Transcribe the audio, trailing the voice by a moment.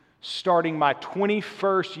starting my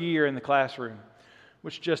 21st year in the classroom,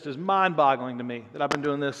 which just is mind-boggling to me that I've been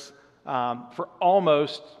doing this for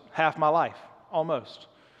almost half my life, almost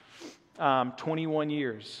 21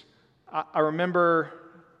 years. I remember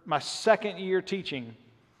my second year teaching.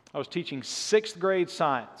 I was teaching 6th grade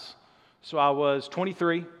science, so I was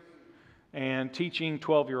 23 and teaching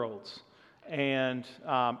 12-year-olds. And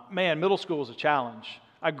man, middle school was a challenge.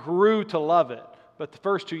 I grew to love it, but the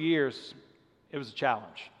first 2 years, it was a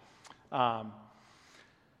challenge. It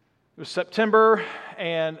was September,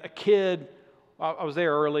 and a kid, I was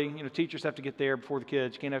there early. You know, teachers have to get there before the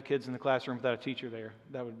kids. You can't have kids in the classroom without a teacher there.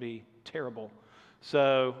 That would be terrible.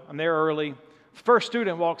 So I'm there early. The first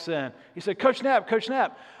student walks in. He said, Coach Knapp,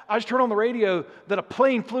 I just heard on the radio that a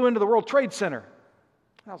plane flew into the World Trade Center.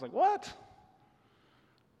 I was like, what?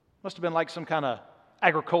 Must have been like some kind of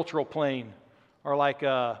agricultural plane or like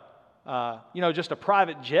just a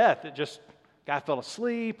private jet that just guy fell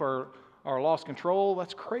asleep or lost control.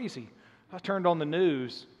 That's crazy. I turned on the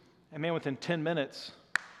news, and man, within 10 minutes,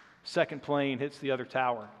 second plane hits the other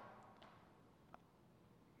tower.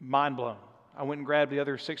 Mind blown. I went and grabbed the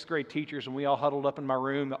other 6th grade teachers, and we all huddled up in my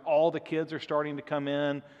room. All the kids are starting to come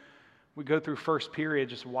in. We go through first period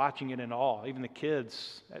just watching it in awe. Even the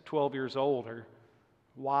kids at 12 years old are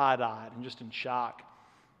wide-eyed and just in shock.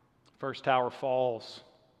 First tower falls.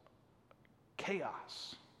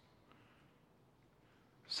 Chaos.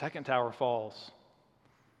 Second tower falls.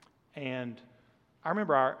 And I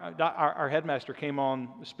remember our headmaster came on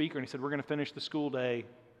the speaker and he said, we're going to finish the school day.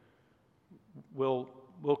 We'll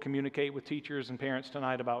communicate with teachers and parents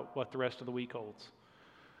tonight about what the rest of the week holds.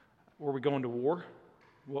 Were we going to war?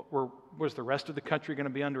 Was the rest of the country going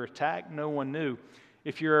to be under attack? No one knew.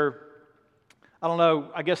 If you're, I don't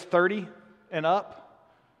know, I guess 30 and up,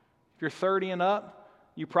 if you're 30 and up,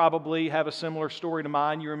 you probably have a similar story to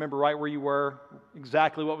mine. You remember right where you were,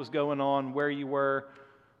 exactly what was going on, where you were,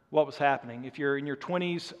 what was happening. If you're in your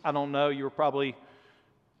 20s, I don't know, you were probably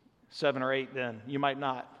 7 or 8 then. You might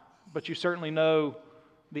not. But you certainly know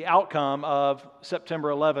the outcome of September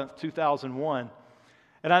 11th, 2001.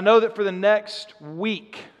 And I know that for the next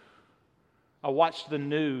week, I watched the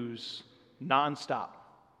news nonstop.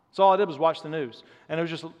 That's all I did was watch the news. And it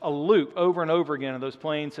was just a loop over and over again of those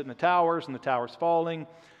planes hitting the towers and the towers falling.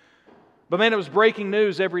 But man, it was breaking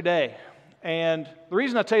news every day. And the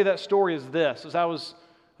reason I tell you that story is this. As I was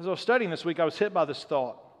studying this week, I was hit by this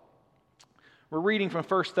thought. We're reading from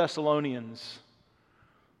 1 Thessalonians.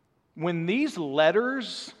 When these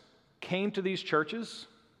letters came to these churches,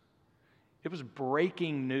 it was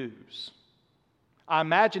breaking news. I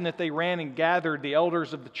imagine that they ran and gathered the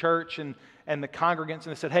elders of the church and the congregants,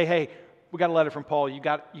 and they said, hey, we got a letter from Paul. You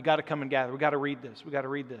got to come and gather. We got to read this.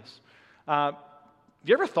 Have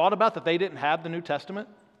you ever thought about that they didn't have the New Testament?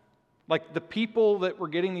 Like the people that were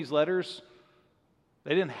getting these letters,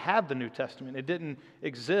 they didn't have the New Testament. It didn't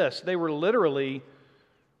exist. They were literally,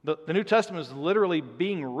 the New Testament was literally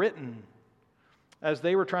being written as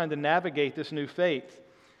they were trying to navigate this new faith.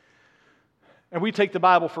 And we take the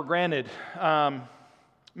Bible for granted.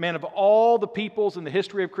 Man, of all the peoples in the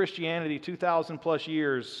history of Christianity, 2,000 plus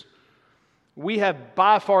years, we have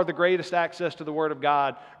by far the greatest access to the Word of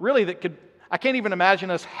God. Really, I can't even imagine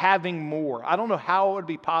us having more. I don't know how it would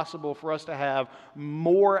be possible for us to have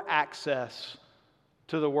more access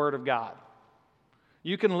to the Word of God.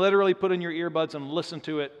 You can literally put in your earbuds and listen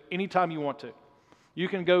to it anytime you want to. You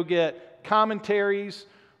can go get commentaries,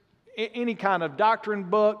 any kind of doctrine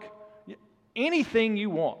book, anything you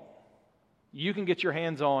want. You can get your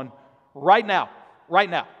hands on right now, right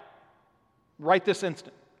this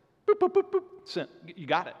instant. Boop, boop, boop, boop, sent. You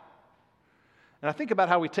got it. And I think about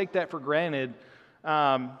how we take that for granted.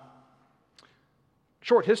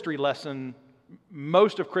 Short history lesson,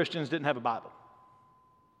 most of Christians didn't have a Bible.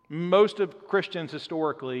 Most of Christians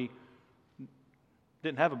historically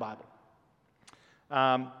didn't have a Bible.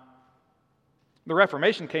 The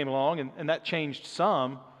Reformation came along and that changed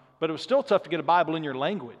some, but it was still tough to get a Bible in your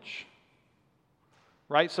language.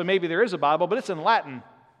 Right? So maybe there is a Bible, but it's in Latin.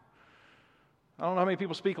 I don't know how many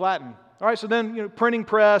people speak Latin. All right, so then, printing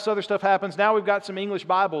press, other stuff happens. Now we've got some English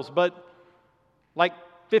Bibles, but like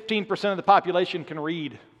 15% of the population can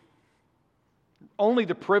read. Only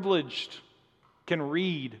the privileged can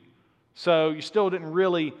read. So you still didn't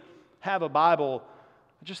really have a Bible.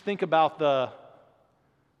 Just think about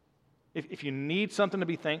if you need something to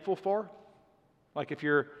be thankful for, like if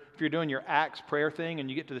you're doing your Acts prayer thing and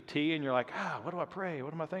you get to the T and you're like, what do I pray?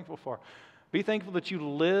 What am I thankful for? Be thankful that you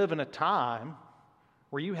live in a time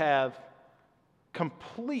where you have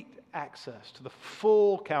complete access to the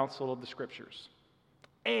full counsel of the Scriptures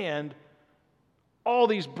and All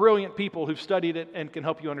these brilliant people who've studied it and can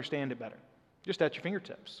help you understand it better, just at your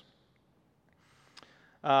fingertips.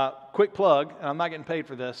 Quick plug, and I'm not getting paid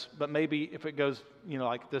for this, but maybe if it goes,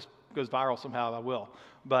 like this goes viral somehow, I will.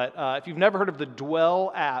 But if you've never heard of the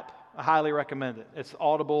Dwell app, I highly recommend it. It's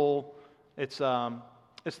Audible. It's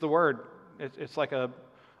the Word. It's like a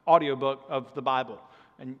audiobook of the Bible.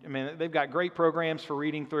 And I mean, they've got great programs for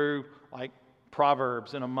reading through like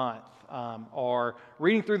Proverbs in a month, or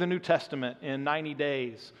reading through the New Testament in 90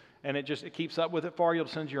 days. And it keeps up with it for you.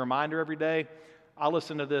 It'll send you a reminder every day. I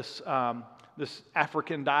listen to this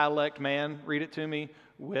African dialect man read it to me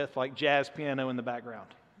with like jazz piano in the background.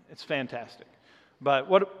 It's fantastic. But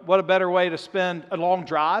what a better way to spend a long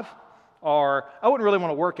drive? Or I wouldn't really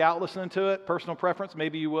want to work out listening to it. Personal preference,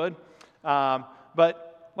 maybe you would.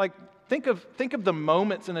 But like think of the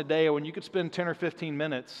moments in a day when you could spend 10 or 15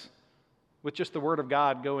 minutes with just the Word of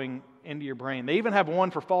God going into your brain. They even have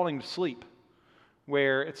one for falling to sleep,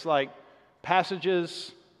 where it's like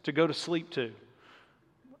passages to go to sleep to.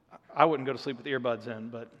 I wouldn't go to sleep with earbuds in,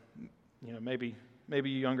 but maybe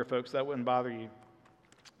you younger folks, that wouldn't bother you.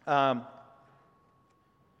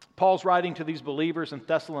 Paul's writing to these believers in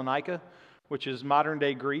Thessalonica, which is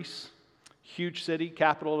modern-day Greece, huge city,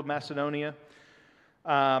 capital of Macedonia,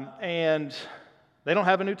 and they don't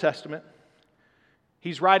have a New Testament.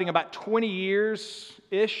 He's writing about 20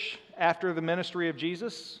 years-ish after the ministry of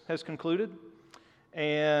Jesus has concluded.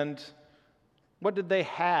 And what did they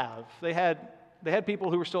have? They had people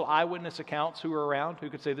who were still eyewitness accounts who were around, who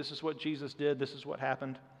could say, this is what Jesus did, this is what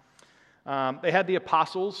happened. They had the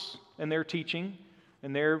apostles and their teaching,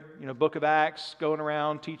 and their book of Acts, going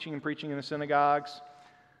around teaching and preaching in the synagogues.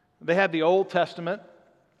 They had the Old Testament.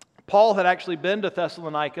 Paul had actually been to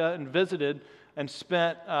Thessalonica and visited and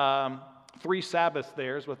spent 3 Sabbaths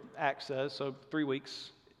there, is what Acts says, so 3 weeks.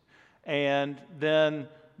 And then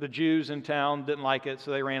the Jews in town didn't like it, so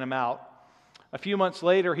they ran him out. A few months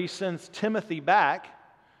later, he sends Timothy back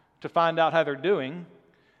to find out how they're doing,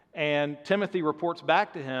 and Timothy reports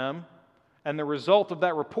back to him, and the result of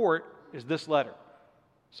that report is this letter.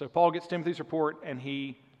 So Paul gets Timothy's report, and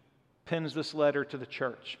he pens this letter to the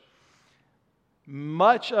church.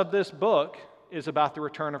 Much of this book is about the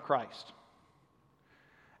return of Christ.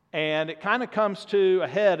 And it kind of comes to a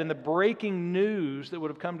head, and the breaking news that would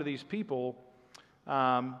have come to these people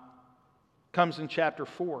comes in chapter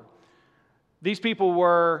 4. These people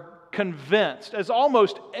were convinced, as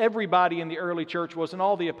almost everybody in the early church was, and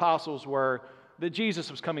all the apostles were, that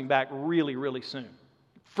Jesus was coming back really, really soon.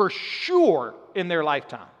 For sure in their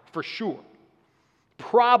lifetime, for sure.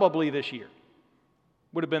 Probably this year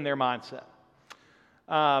would have been their mindset.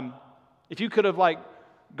 If you could have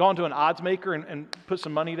gone to an odds maker and put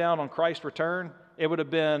some money down on Christ's return, it would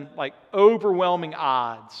have been overwhelming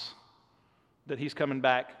odds that he's coming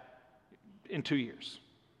back in 2 years.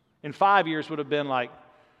 In 5 years would have been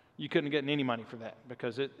you couldn't get any money for that,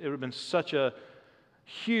 because it would have been such a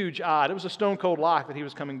huge odd. It was a stone cold lock that he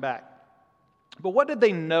was coming back. But what did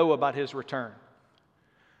they know about his return?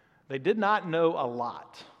 They did not know a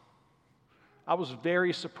lot. I was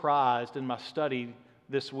very surprised in my study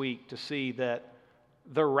this week to see that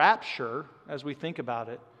the rapture, as we think about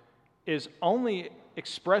it, is only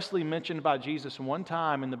expressly mentioned by Jesus one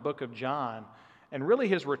time in the book of John. And really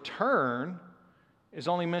his return is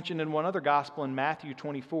only mentioned in one other gospel, in Matthew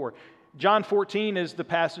 24. John 14 is the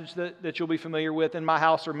passage that you'll be familiar with. In my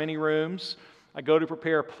house are many rooms. I go to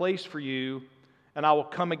prepare a place for you, and I will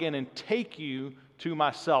come again and take you to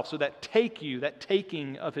myself. So that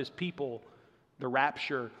taking of his people, the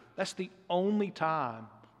rapture, that's the only time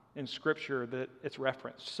in Scripture that it's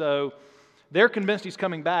referenced. So they're convinced he's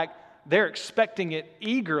coming back. They're expecting it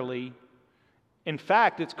eagerly. In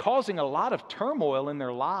fact, it's causing a lot of turmoil in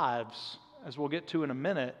their lives, as we'll get to in a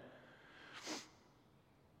minute.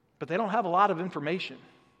 But they don't have a lot of information.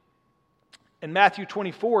 In Matthew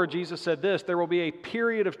 24, Jesus said this: there will be a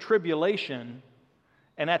period of tribulation,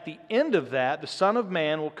 and at the end of that, the Son of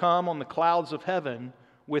Man will come on the clouds of heaven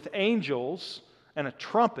with angels and a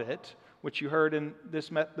trumpet, which you heard in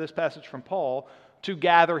this passage from Paul, to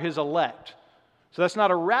gather his elect. So that's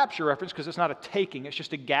not a rapture reference, because it's not a taking, it's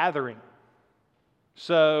just a gathering.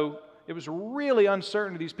 So it was really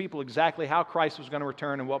uncertain to these people exactly how Christ was going to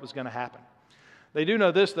return and what was going to happen. They do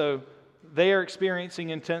know this, though: they are experiencing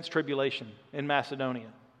intense tribulation in Macedonia.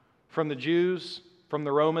 From the Jews, from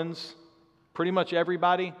the Romans, pretty much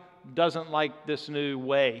everybody doesn't like this new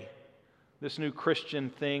way, this new Christian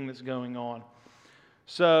thing that's going on.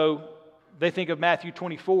 So they think of Matthew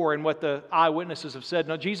 24 and what the eyewitnesses have said.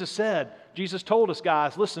 No, Jesus told us,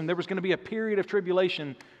 guys, listen, there was going to be a period of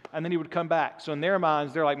tribulation and then he would come back. So in their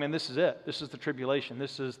minds, they're like, man, this is it. This is the tribulation.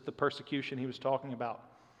 This is the persecution he was talking about.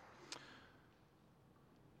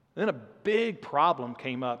 Then a big problem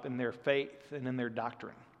came up in their faith and in their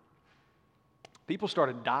doctrine. People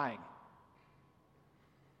started dying.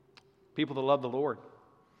 People that love the Lord.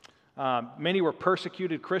 Many were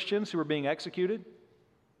persecuted Christians who were being executed,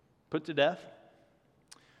 put to death.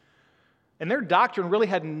 And their doctrine really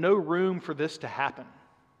had no room for this to happen.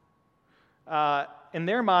 In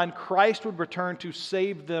their mind, Christ would return to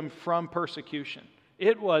save them from persecution.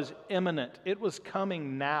 It was imminent. It was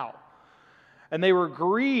coming now. And they were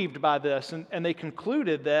grieved by this, and they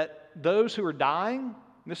concluded that those who are dying,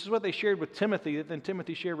 this is what they shared with Timothy, that then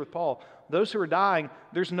Timothy shared with Paul, those who are dying,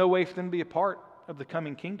 there's no way for them to be a part of the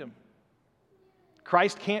coming kingdom.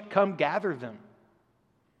 Christ can't come gather them.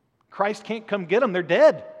 Christ can't come get them. They're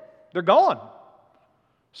dead. They're gone.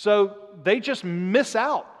 So they just miss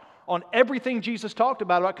out on everything Jesus talked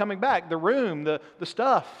about coming back. The room, the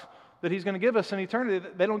stuff that he's going to give us in eternity.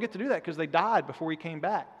 They don't get to do that because they died before he came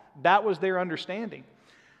back. That was their understanding.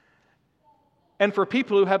 And for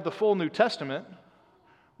people who have the full New Testament,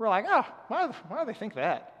 we're like, oh, why do they think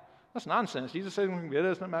that? That's nonsense. Jesus said, it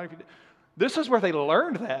doesn't matter if you do. This is where they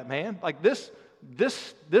learned that, man. Like this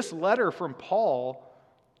letter from Paul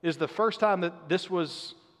is the first time that this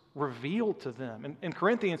was revealed to them. In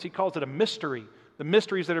Corinthians, he calls it a mystery. The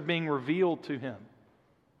mysteries that are being revealed to him.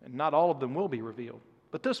 And not all of them will be revealed.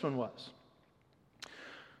 But this one was.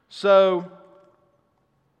 So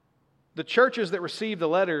the churches that received the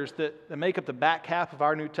letters that make up the back half of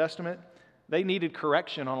our New Testament, they needed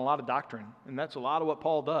correction on a lot of doctrine. And that's a lot of what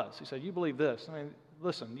Paul does. He said, you believe this. I mean,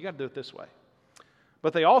 listen, you got to do it this way.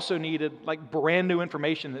 But they also needed like brand new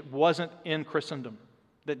information that wasn't in Christendom,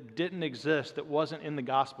 that didn't exist, that wasn't in the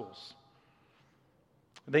Gospels.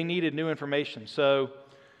 They needed new information. So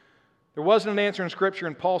there wasn't an answer in Scripture,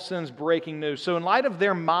 and Paul sends breaking news. So in light of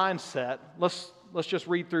their mindset, let's just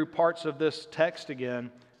read through parts of this text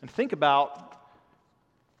again and think about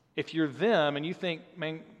if you're them and you think,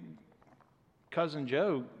 man, Cousin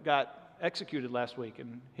Joe got executed last week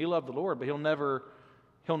and he loved the Lord, but he'll never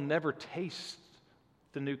taste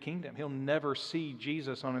the new kingdom. He'll never see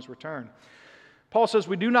Jesus on his return. Paul says,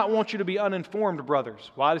 we do not want you to be uninformed,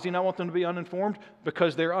 brothers. Why does he not want them to be uninformed?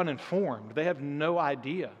 Because they're uninformed. They have no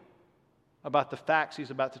idea about the facts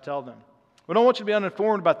he's about to tell them. We don't want you to be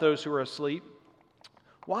uninformed about those who are asleep.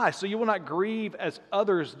 Why? So you will not grieve as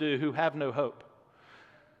others do who have no hope.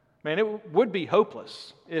 Man, it would be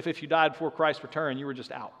hopeless if you died before Christ's return, you were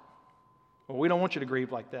just out. Well, we don't want you to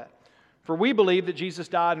grieve like that. For we believe that Jesus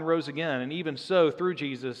died and rose again, and even so, through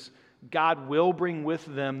Jesus, God will bring with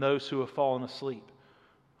them those who have fallen asleep.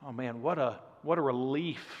 Oh man, what a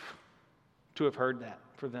relief to have heard that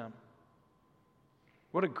for them.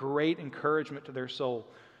 What a great encouragement to their soul.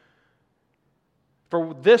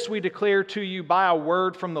 For this we declare to you by a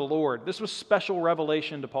word from the Lord. This was special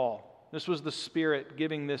revelation to Paul. This was the Spirit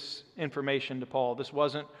giving this information to Paul. This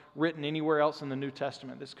wasn't written anywhere else in the New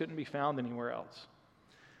Testament. This couldn't be found anywhere else.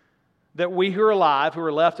 That we who are alive, who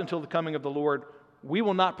are left until the coming of the Lord, we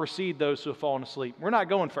will not precede those who have fallen asleep. We're not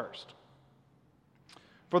going first.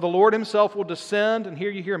 For the Lord himself will descend, and here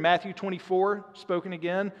you hear Matthew 24 spoken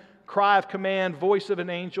again, cry of command, voice of an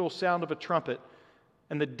angel, sound of a trumpet,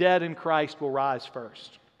 and the dead in Christ will rise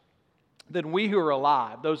first. Then we who are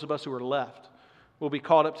alive, those of us who are left, will be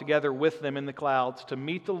caught up together with them in the clouds to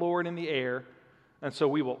meet the Lord in the air, and so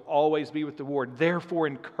we will always be with the Lord. Therefore,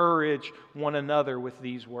 encourage one another with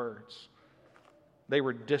these words. They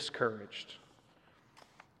were discouraged.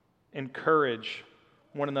 Encourage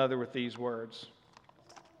one another with these words.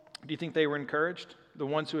 Do you think they were encouraged? The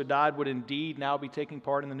ones who had died would indeed now be taking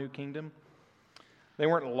part in the new kingdom. They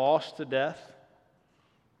weren't lost to death.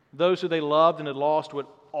 Those who they loved and had lost would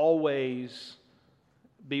always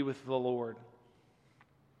be with the Lord.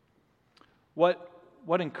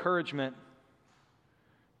 What encouragement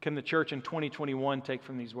can the church in 2021 take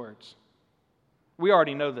from these words? We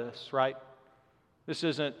already know this, right? This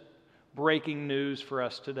isn't breaking news for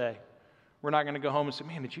us today. We're not going to go home and say,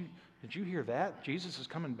 man, did you hear that? Jesus is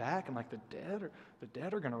coming back, and like the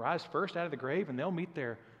dead are going to rise first out of the grave, and they'll meet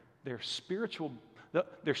their spirits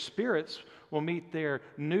will meet their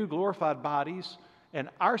new glorified bodies, and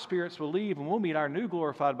our spirits will leave, and we'll meet our new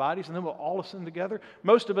glorified bodies, and then we'll all ascend together.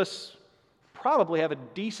 Most of us probably have a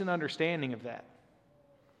decent understanding of that.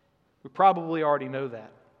 We probably already know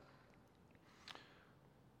that.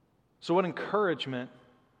 So what encouragement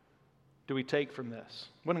do we take from this?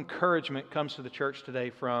 What encouragement comes to the church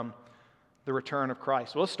today from the the return of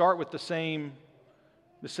Christ? Well, let's start with the same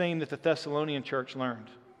that the Thessalonian church learned.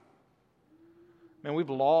 Man, we've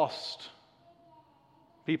lost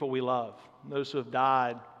people we love, those who have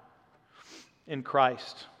died in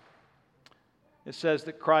Christ. It says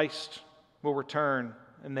that Christ will return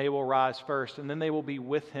and they will rise first, and then they will be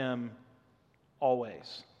with Him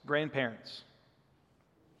always. Grandparents.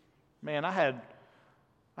 Man, I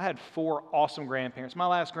had 4 awesome grandparents. My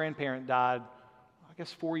last grandparent died, I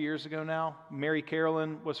guess 4 years ago now. Mary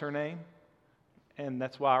Carolyn was her name, and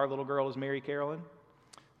that's why our little girl is Mary Carolyn.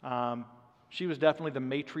 She was definitely the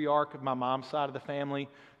matriarch of my mom's side of the family.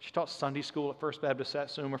 She taught Sunday school at First Baptist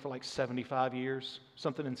Satsuma for like 75 years.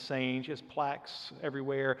 Something insane. She has plaques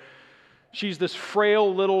everywhere. She's this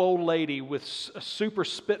frail little old lady with a super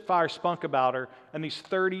Spitfire spunk about her, and these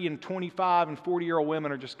 30 and 25 and 40-year-old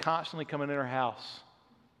women are just constantly coming in her house.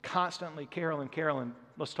 Constantly, Carolyn,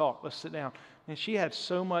 let's talk, let's sit down. And she had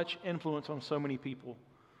so much influence on so many people.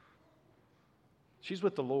 She's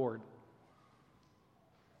with the Lord.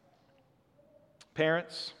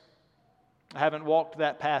 Parents, I haven't walked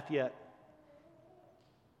that path yet,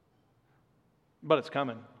 but it's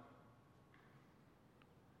coming.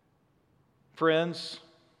 Friends,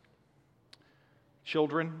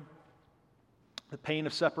 children, the pain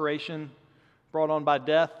of separation brought on by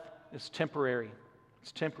death is temporary.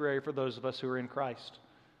 It's temporary for those of us who are in Christ.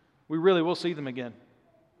 We really will see them again.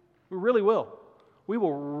 We really will. We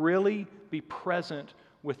will really be present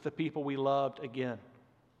with the people we loved again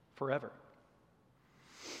forever.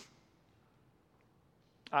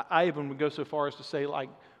 I even would go so far as to say, like,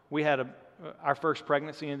 we had our first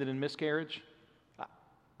pregnancy ended in miscarriage.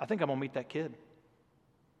 I think I'm going to meet that kid.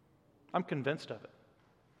 I'm convinced of it.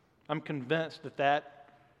 I'm convinced that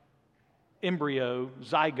embryo,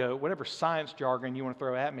 zygote, whatever science jargon you want to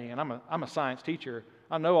throw at me, and I'm a science teacher.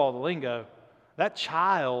 I know all the lingo. That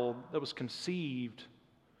child that was conceived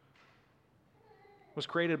was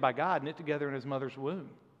created by God, knit together in his mother's womb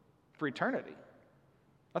for eternity.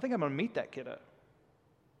 I think I'm going to meet that kiddo.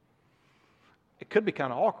 It could be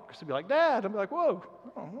kind of awkward because he'd be like, Dad. I'd be like, whoa,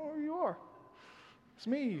 I don't know who you are. It's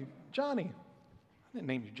me, Johnny. I didn't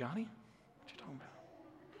name you Johnny. What you talking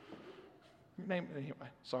about? Your name, anyway,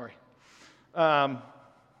 sorry.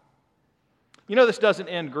 You know, this doesn't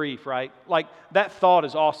end grief, right? Like, that thought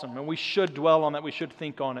is awesome, and we should dwell on that. We should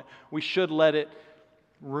think on it. We should let it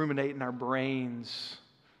ruminate in our brains.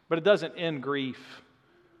 But it doesn't end grief.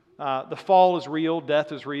 The fall is real.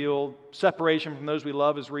 Death is real. Separation from those we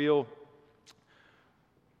love is real.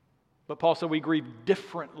 But Paul said we grieve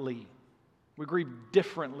differently. We grieve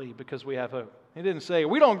differently because we have hope. He didn't say,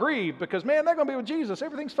 we don't grieve because, man, they're going to be with Jesus.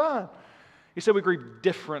 Everything's fine. He said we grieve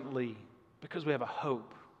differently because we have a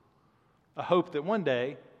hope. A hope that one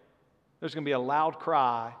day there's going to be a loud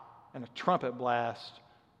cry and a trumpet blast,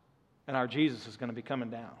 and our Jesus is going to be coming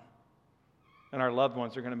down, and our loved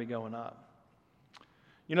ones are going to be going up.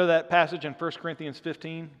 You know that passage in 1 Corinthians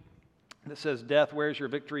 15 that says, death, where's your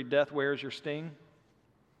victory? Death, where's your sting?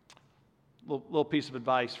 Little piece of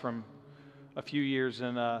advice from a few years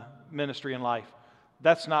in ministry and life.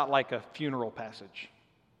 That's not like a funeral passage,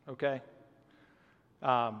 okay?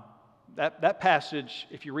 That passage,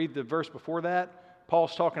 if you read the verse before that,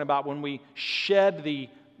 Paul's talking about when we shed the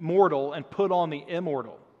mortal and put on the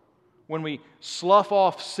immortal. When we slough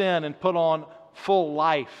off sin and put on full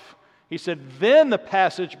life. He said, then the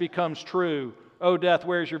passage becomes true. Oh, death,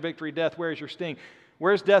 where's your victory? Death, where's your sting?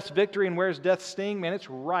 Where's death's victory and where's death's sting? Man, it's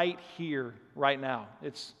right here, right now.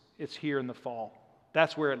 It's here in the fall.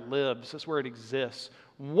 That's where it lives. That's where it exists.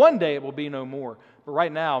 One day it will be no more. But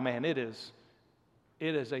right now, man, it is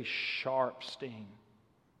a sharp sting.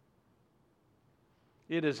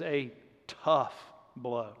 It is a tough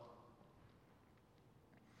blow.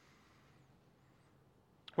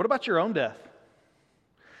 What about your own death?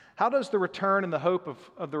 How does the return and the hope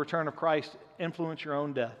of the return of Christ influence your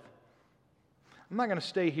own death? I'm not going to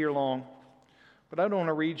stay here long, but I want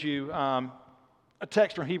to read you a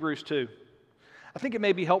text from Hebrews 2. I think it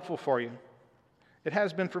may be helpful for you. It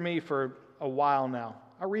has been for me for a while now.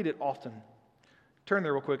 I read it often. Turn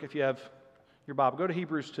there real quick if you have your Bible. Go to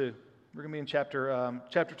Hebrews 2. We're going to be in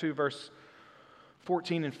chapter 2, verse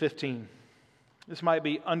 14 and 15. This might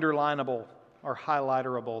be underlinable or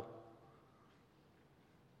highlighterable.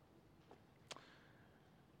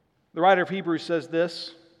 The writer of Hebrews says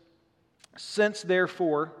this, since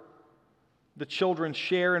therefore the children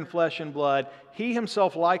share in flesh and blood, he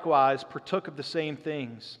himself likewise partook of the same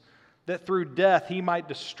things, that through death he might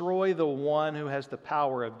destroy the one who has the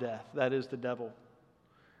power of death, that is the devil,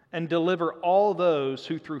 and deliver all those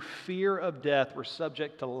who through fear of death were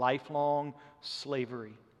subject to lifelong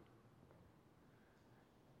slavery.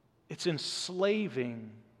 It's enslaving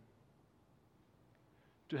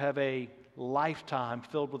to have a lifetime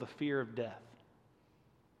filled with a fear of death.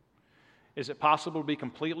 Is it possible to be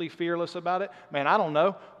completely fearless about it? Man, I don't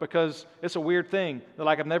know, because it's a weird thing that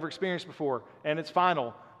like I've never experienced before, and it's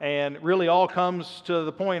final, and it really all comes to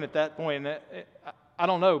the point at that point. And I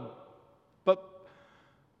don't know,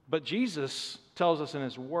 but Jesus tells us in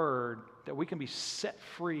His Word that we can be set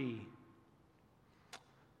free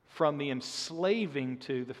from the enslaving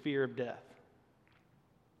to the fear of death.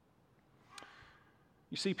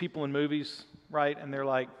 You see people in movies, right, and they're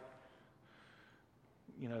like,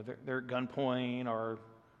 they're at gunpoint, or,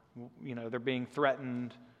 they're being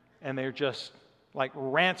threatened, and they're just like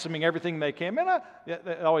ransoming everything they can. Man,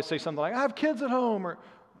 they always say something like, I have kids at home, or,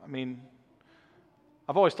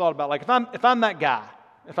 I've always thought about, like, if I'm that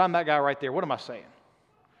guy right there, what am I saying?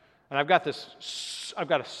 And I've got a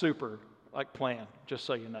super, plan, just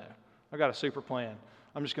so you know. I've got a super plan.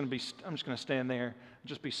 I'm just going to stand there and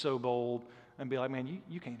just be so bold and be like, man,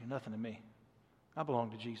 you can't do nothing to me. I belong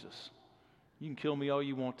to Jesus. You can kill me all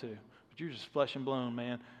you want to, but you're just flesh and bone,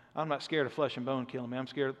 man. I'm not scared of flesh and bone killing me. I'm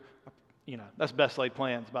scared of, that's best laid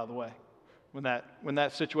plans, by the way. When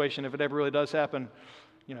that situation, if it ever really does happen,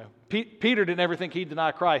 Peter didn't ever think he'd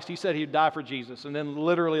deny Christ. He said he'd die for Jesus. And then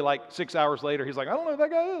literally 6 hours later, he's like, I don't know who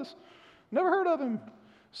that guy is. Never heard of him.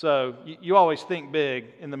 So you always think big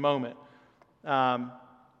in the moment. But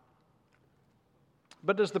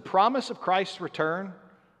does the promise of Christ's return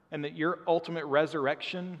and that your ultimate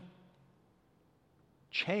resurrection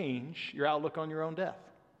change your outlook on your own death?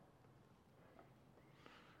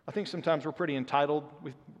 I think sometimes we're pretty entitled.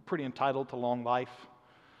 We're pretty entitled to long life.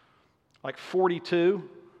 Like 42,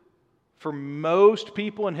 for most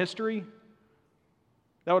people in history,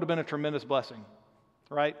 that would have been a tremendous blessing,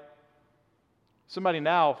 right? Somebody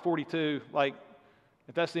now, 42,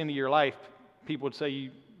 if that's the end of your life, people would say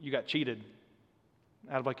you got cheated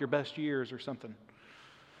out of your best years or something.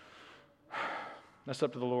 That's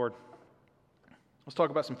up to the Lord. Let's talk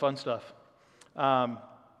about some fun stuff. How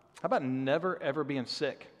about never, ever being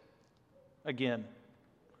sick again?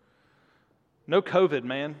 No COVID,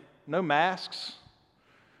 man. No masks.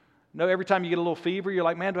 No, every time you get a little fever, you're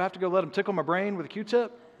like, man, do I have to go let them tickle my brain with a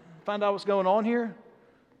Q-tip? Find out what's going on here?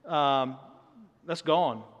 That's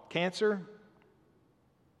gone. Cancer?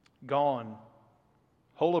 Gone.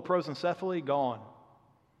 Holoprosencephaly? Gone.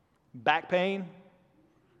 Back pain?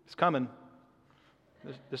 It's coming.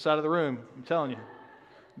 This side of the room, I'm telling you.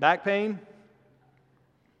 Back pain?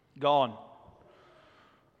 Gone.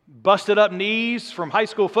 Busted up knees from high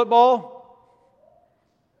school football?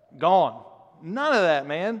 Gone. None of that,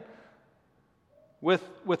 man. With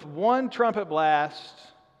one trumpet blast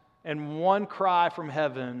and one cry from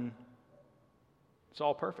heaven, it's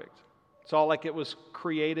all perfect. It's all like it was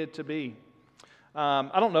created to be.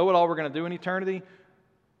 I don't know what all we're going to do in eternity,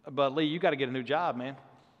 but Lee, you got to get a new job, man.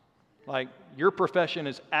 Your profession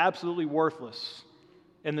is absolutely worthless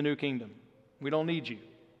in the new kingdom. We don't need you.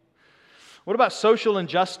 What about social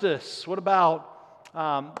injustice? What about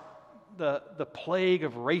the plague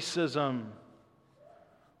of racism?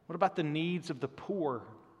 What about the needs of the poor?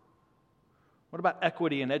 What about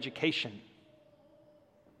equity in education?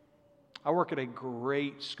 I work at a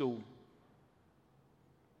great school.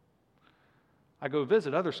 I go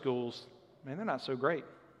visit other schools. Man, they're not so great.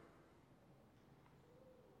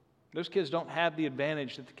 Those kids don't have the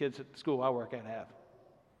advantage that the kids at the school I work at have.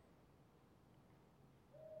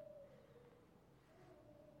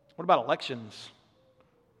 What about elections?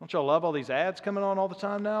 Don't y'all love all these ads coming on all the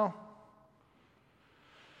time now?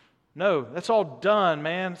 No, that's all done,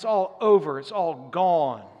 man. It's all over. It's all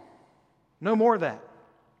gone. No more of that.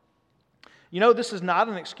 This is not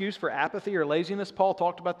an excuse for apathy or laziness. Paul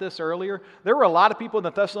talked about this earlier. There were a lot of people in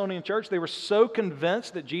the Thessalonian church, they were so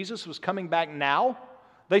convinced that Jesus was coming back now,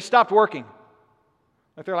 they stopped working.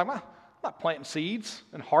 They're like, I'm not planting seeds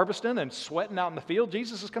and harvesting and sweating out in the field.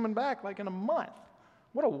 Jesus is coming back in a month.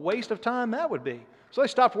 What a waste of time that would be. So they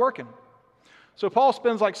stopped working. So Paul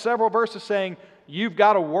spends several verses saying, you've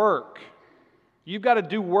got to work. You've got to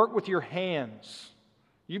do work with your hands.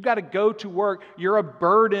 You've got to go to work. You're a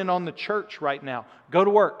burden on the church right now. Go to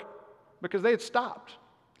work. Because they had stopped.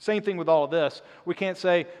 Same thing with all of this. We can't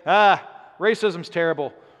say, racism's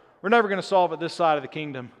terrible. We're never going to solve it this side of the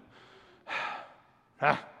kingdom.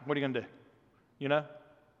 What are you going to do?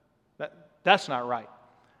 That's not right.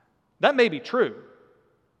 That may be true.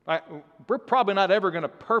 We're probably not ever going to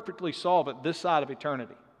perfectly solve it this side of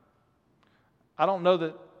eternity. I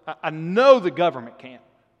know the government can't.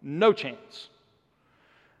 No chance.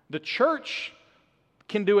 The church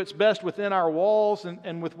can do its best within our walls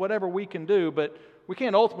and with whatever we can do, but We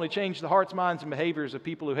can't ultimately change the hearts, minds, and behaviors of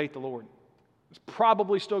people who hate the Lord. It's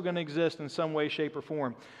probably still going to exist in some way, shape, or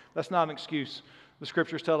form. That's not an excuse. The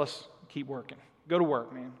Scriptures tell us, keep working. Go to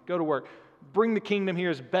work, man. Go to work. Bring the kingdom here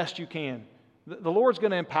as best you can. The Lord's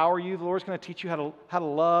going to empower you. The Lord's going to teach you how to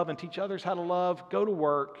love and teach others how to love. Go to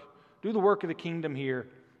work. Do the work of the kingdom here.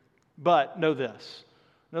 But know this.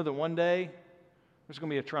 Know that one day there's going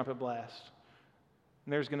to be a trumpet blast.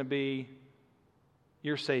 And there's going to be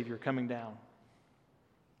your Savior coming down.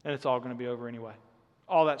 And it's all going to be over anyway.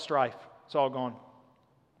 All that strife, it's all gone.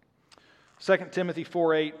 2 Timothy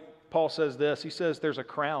 4:8, Paul says this. He says there's a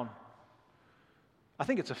crown. I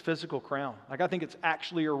think it's a physical crown. I think it's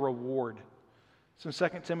actually a reward. It's in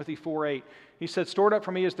 2 Timothy 4:8. He said, stored up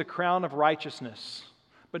for me is the crown of righteousness.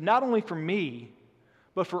 But not only for me,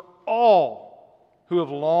 but for all who have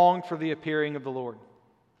longed for the appearing of the Lord.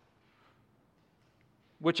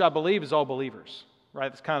 Which I believe is all believers, right?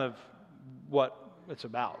 That's kind of what it's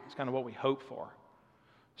about. It's kind of what we hope for.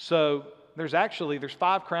 So there's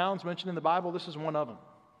 5 crowns mentioned in the Bible. This is one of them.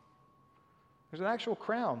 There's an actual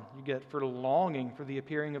crown you get for longing for the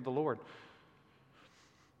appearing of the Lord.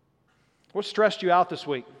 What stressed you out this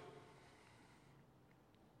week?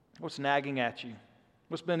 What's nagging at you?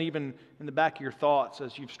 What's been even in the back of your thoughts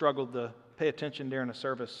as you've struggled to pay attention during a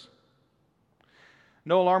service?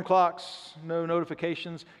 No alarm clocks, no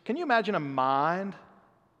notifications. Can you imagine a mind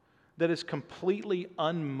that is completely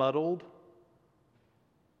unmuddled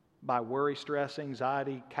by worry, stress,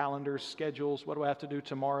 anxiety, calendars, schedules? What do I have to do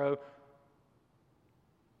tomorrow?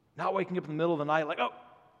 Not waking up in the middle of the night like, oh,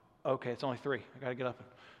 okay, it's only 3. I got to get up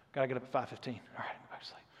at 5:15. All right, go back to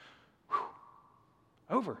sleep. Whew.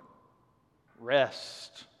 Over.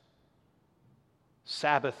 Rest.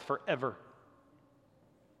 Sabbath forever.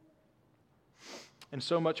 And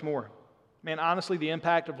so much more. Man, honestly, the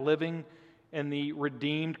impact of living in the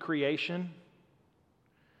redeemed creation,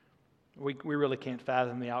 we really can't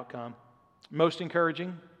fathom the outcome. Most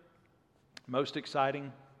encouraging, most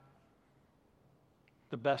exciting,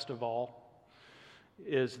 the best of all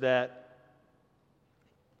is that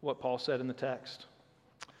what Paul said in the text,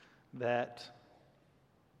 that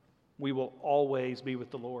we will always be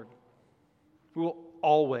with the Lord. We will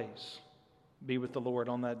always be with the Lord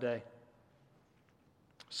on that day.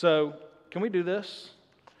 So, can we do this?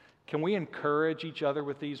 Can we encourage each other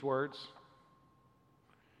with these words?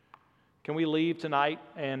 Can we leave tonight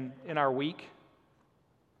and in our week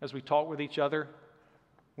as we talk with each other,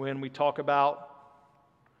 when we talk about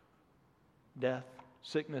death,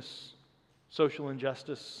 sickness, social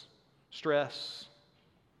injustice, stress,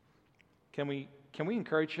 can we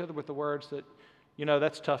encourage each other with the words that,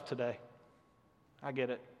 that's tough today. I get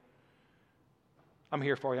it. I'm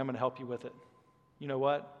here for you. I'm going to help you with it. You know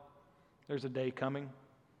what? There's a day coming.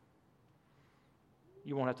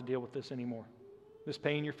 You won't have to deal with this anymore. This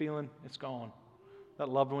pain you're feeling, it's gone. That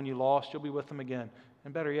loved one you lost, you'll be with them again.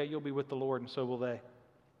 And better yet, you'll be with the Lord, and so will they.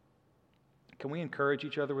 Can we encourage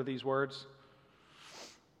each other with these words?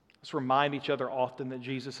 Let's remind each other often that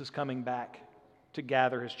Jesus is coming back to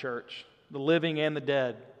gather His church, the living and the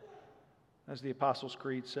dead, as the Apostles'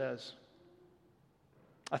 Creed says.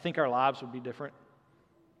 I think our lives would be different.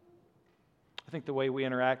 I think the way we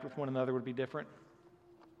interact with one another would be different.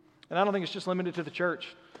 And I don't think it's just limited to the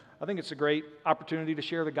church. I think it's a great opportunity to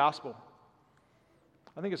share the gospel.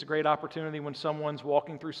 I think it's a great opportunity when someone's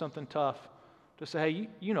walking through something tough to say, hey,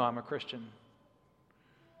 you know I'm a Christian.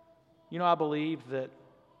 I believe that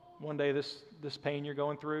one day this pain you're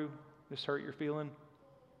going through, this hurt you're feeling,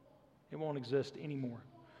 it won't exist anymore.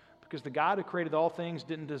 Because the God who created all things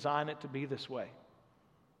didn't design it to be this way.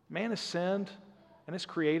 Man has sinned and has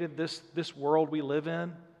created this world we live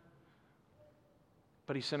in,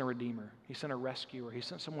 but He sent a Redeemer. He sent a rescuer. He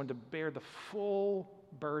sent someone to bear the full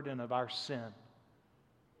burden of our sin.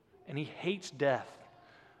 And He hates death.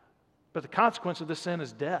 But the consequence of this sin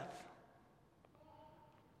is death.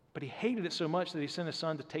 But He hated it so much that He sent His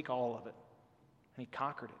Son to take all of it. And He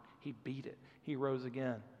conquered it. He beat it. He rose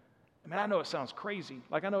again. I know it sounds crazy.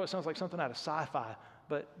 I know it sounds like something out of sci-fi,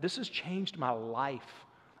 but this has changed my life.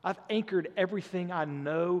 I've anchored everything I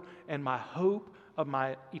know and my hope of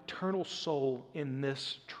my eternal soul in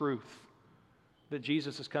this truth, that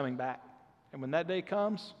Jesus is coming back. And when that day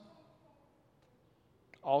comes,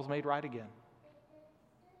 all's made right again.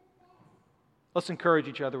 Let's encourage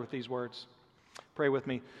each other with these words. Pray with me.